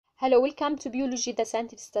Hello, welcome to Biology, the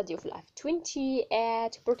scientific study of life.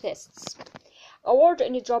 28 protists. A word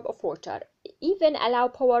in a drop of water. Even a low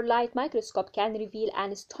power light microscope can reveal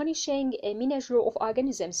an astonishing menagerie of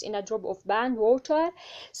organisms in a drop of banned water.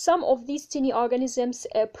 Some of these tiny organisms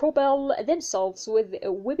propel themselves with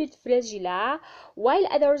webbed flagella, while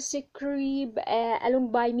others creep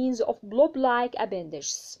along by means of blob-like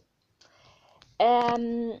appendages.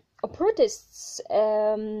 Protists.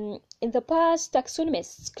 In the past,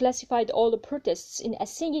 taxonomists classified all the protists in a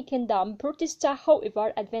single kingdom. Protista,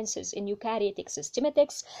 however, advances in eukaryotic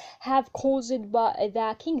systematics have caused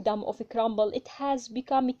the kingdom of a crumble. It has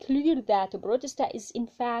become clear that protista is in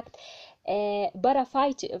fact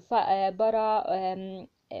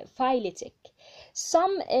paraphyletic.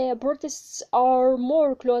 Some protists are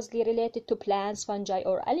more closely related to plants, fungi,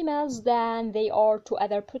 or animals than they are to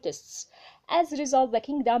other protists. As a result, the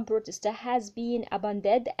kingdom Protista has been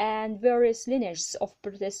abandoned, and various lineages of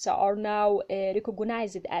Protista are now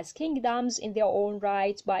recognized as kingdoms in their own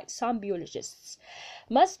right by some biologists.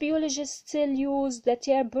 Most biologists still use the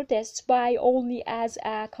term Protist by only as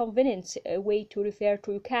a convenient way to refer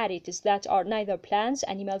to eukaryotes that are neither plants,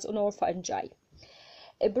 animals, nor fungi.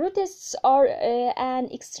 Protists are an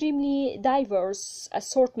extremely diverse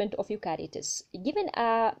assortment of eukaryotes. Given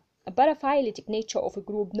a paraphyletic nature of a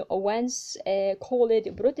group once called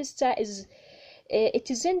Protista,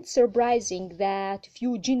 it isn't surprising that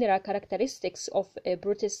few general characteristics of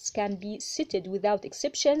protists can be cited without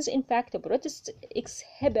exceptions. In fact, protists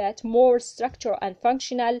exhibit more structural and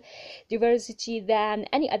functional diversity than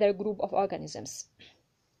any other group of organisms.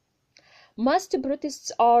 Most protists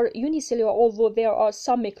are unicellular, although there are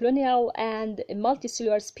some colonial and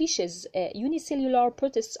multicellular species. Unicellular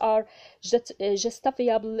protists are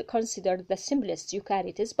justifiably considered the simplest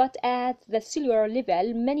eukaryotes, but at the cellular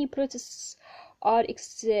level, many protists are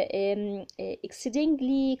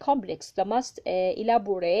exceedingly complex. The most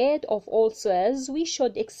elaborate of all cells, we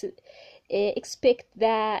should expect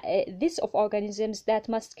this of organisms that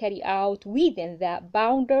must carry out within the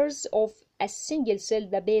boundaries of a single cell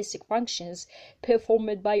the basic functions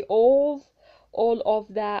performed by all of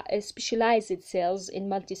the specialized cells in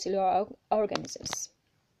multicellular organisms.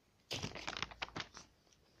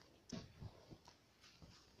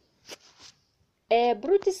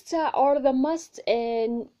 Protists are the most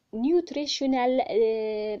nutritional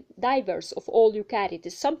diverse of all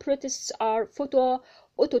eukaryotes. Some protists are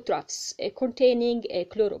autotrophs containing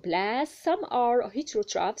chloroplasts. Some are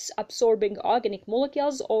heterotrophs absorbing organic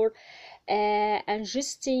molecules or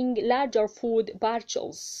ingesting larger food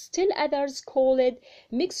particles. Still others, called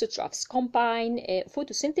mixotrophs, combine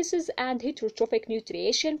photosynthesis and heterotrophic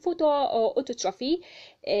nutrition. Autotrophy,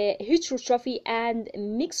 heterotrophy, and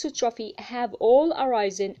mixotrophy have all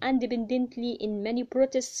arisen independently in many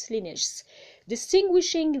protist lineages.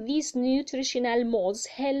 Distinguishing these nutritional modes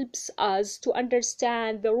helps us to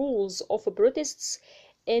understand the roles of protists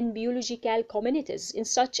in biological communities. In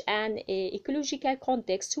such an ecological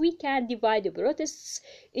context, we can divide protists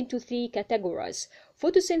into three categories: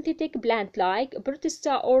 photosynthetic plant-like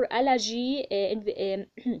protista, or algae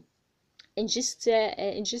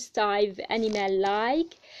ingestive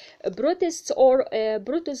animal-like protists, or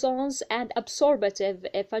protozoans, and absorptive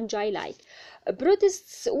fungi-like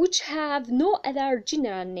protists, which have no other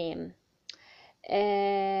general name.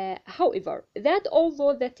 However, that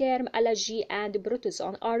although the term algae and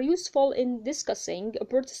protozoan are useful in discussing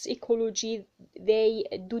protist ecology, they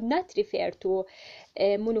do not refer to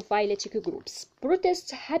monophyletic groups.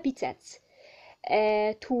 Protist habitats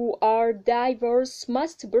are diverse.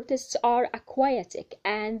 Most protists are aquatic,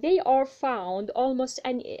 and they are found almost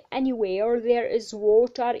anywhere there is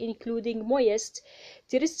water, including moist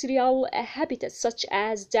terrestrial habitats such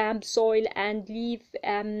as damp soil and leaf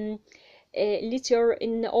litter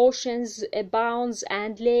in oceans, ponds,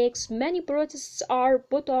 and lakes. Many protists are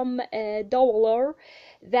bottom dweller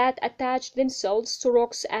that attach themselves to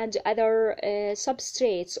rocks and other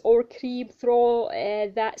substrates, or creep through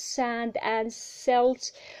the sand and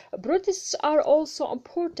silt. Protists are also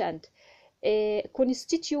important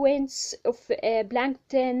constituents of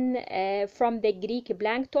plankton, from the Greek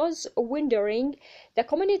planktos, wandering, the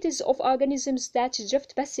communities of organisms that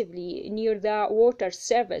drift passively near the water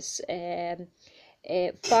surface.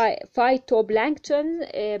 Phytoplankton,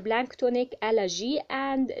 planktonic algae,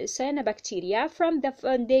 and cyanobacteria from the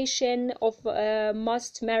foundation of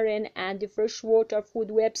most marine and freshwater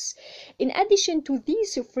food webs. In addition to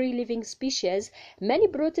these free-living species, many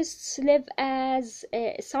protists live as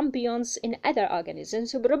symbionts in other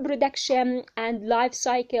organisms. Reproduction and life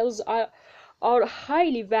cycles are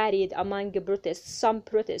highly varied among protists. Some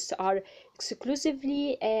protists are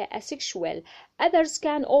exclusively asexual. Others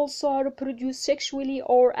can also reproduce sexually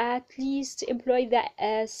or at least employ the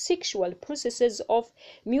sexual processes of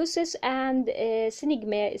meiosis and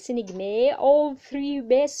synagmy. All three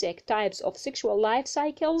basic types of sexual life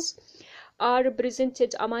cycles are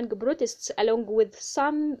represented among protists, along with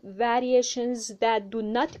some variations that do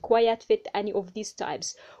not quite fit any of these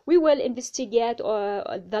types. We will investigate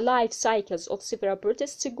the life cycles of several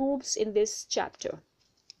protist groups in this chapter.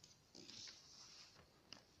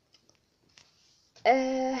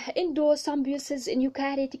 Endosymbiosis in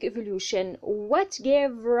eukaryotic evolution. What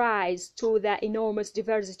gave rise to the enormous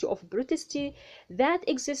diversity of protists that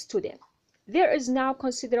exists today? There is now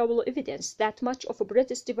considerable evidence that much of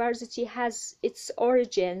protist diversity has its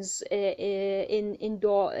origins in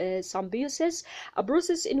endosymbiosis, a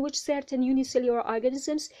process in which certain unicellular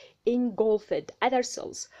organisms engulfed other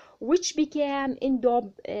cells, which became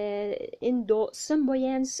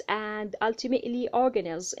endosymbionts and ultimately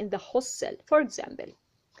organelles in the host cell. For example,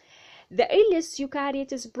 the earliest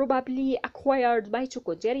eukaryotes probably acquired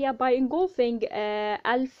mitochondria by engulfing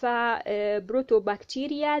alpha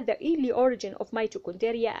protobacteria. The early origin of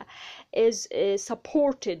mitochondria is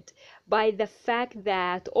supported by the fact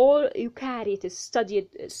that all eukaryotes studied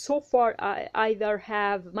so far either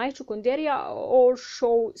have mitochondria or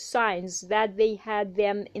show signs that they had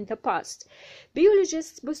them in the past.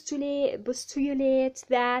 Biologists postulate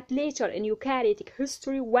that later in eukaryotic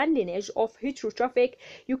history, one lineage of heterotrophic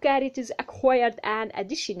eukaryotes acquired an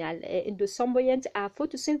additional endosymbiont, a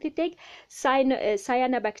photosynthetic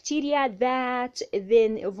cyanobacteria that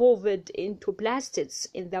then evolved into plastids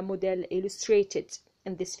in the model illustrated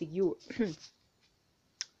in this figure.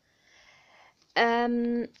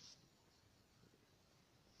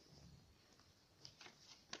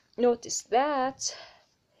 Notice that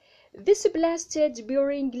this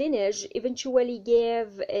plastid-bearing lineage eventually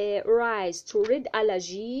gave rise to red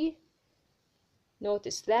algae.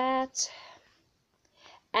 Notice that.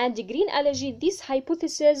 And green algae. These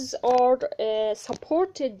hypotheses are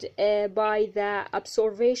supported by the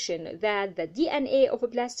observation that the DNA of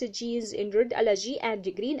plastid genes in red algae and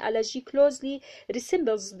green algae closely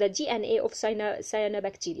resembles the DNA of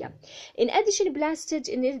cyanobacteria. In addition, plastid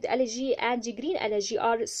in red algae and green algae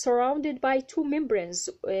are surrounded by two membranes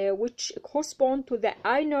which correspond to the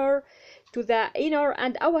inner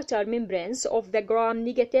and outer membranes of the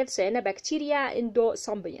gram-negative cyanobacteria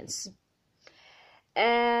endosymbionts.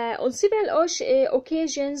 On several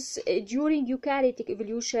occasions during eukaryotic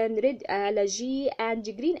evolution, red algae and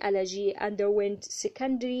green algae underwent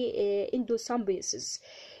secondary endosymbiosis.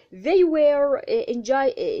 They were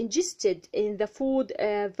ingested in the food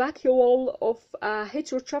vacuole of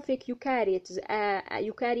heterotrophic eukaryotes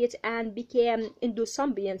and became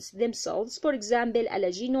endosymbionts themselves. For example,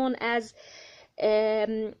 algae known as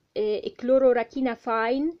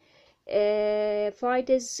chlororachinophyne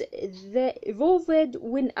evolved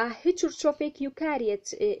when a heterotrophic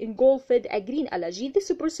eukaryote engulfed a green algae.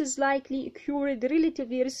 This process likely occurred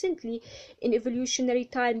relatively recently in evolutionary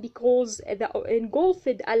time because the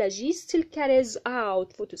engulfed algae still carries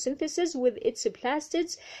out photosynthesis with its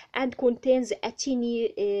plastids and contains a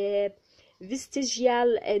tiny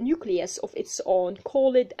vestigial nucleus of its own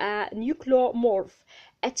called a nucleomorph.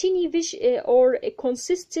 A tiny or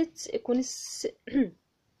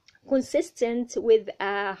consistent with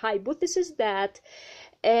a hypothesis that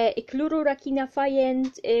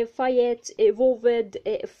chlororachinophyte evolved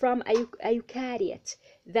from a eukaryote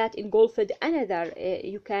that engulfed another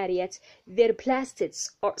eukaryote. Their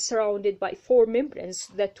plastids are surrounded by four membranes.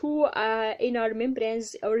 The two inner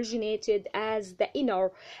membranes originated as the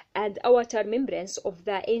inner and outer membranes of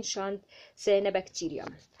the ancient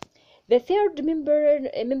cyanobacterium. The third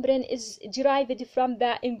membrane is derived from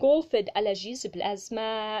the engulfed algae's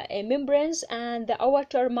plasma membranes, and the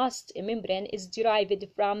outermost membrane is derived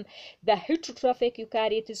from the heterotrophic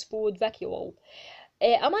eukaryote's food vacuole.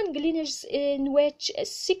 Among lineages in which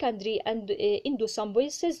secondary and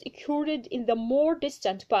endosymbiosis occurred in the more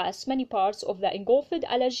distant past, many parts of the engulfed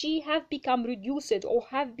algae have become reduced or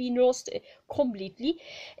have been lost completely.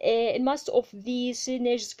 In most of these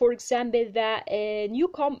lineages, for example, the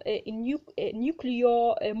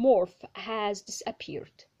nucleomorph has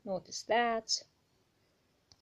disappeared. Notice that.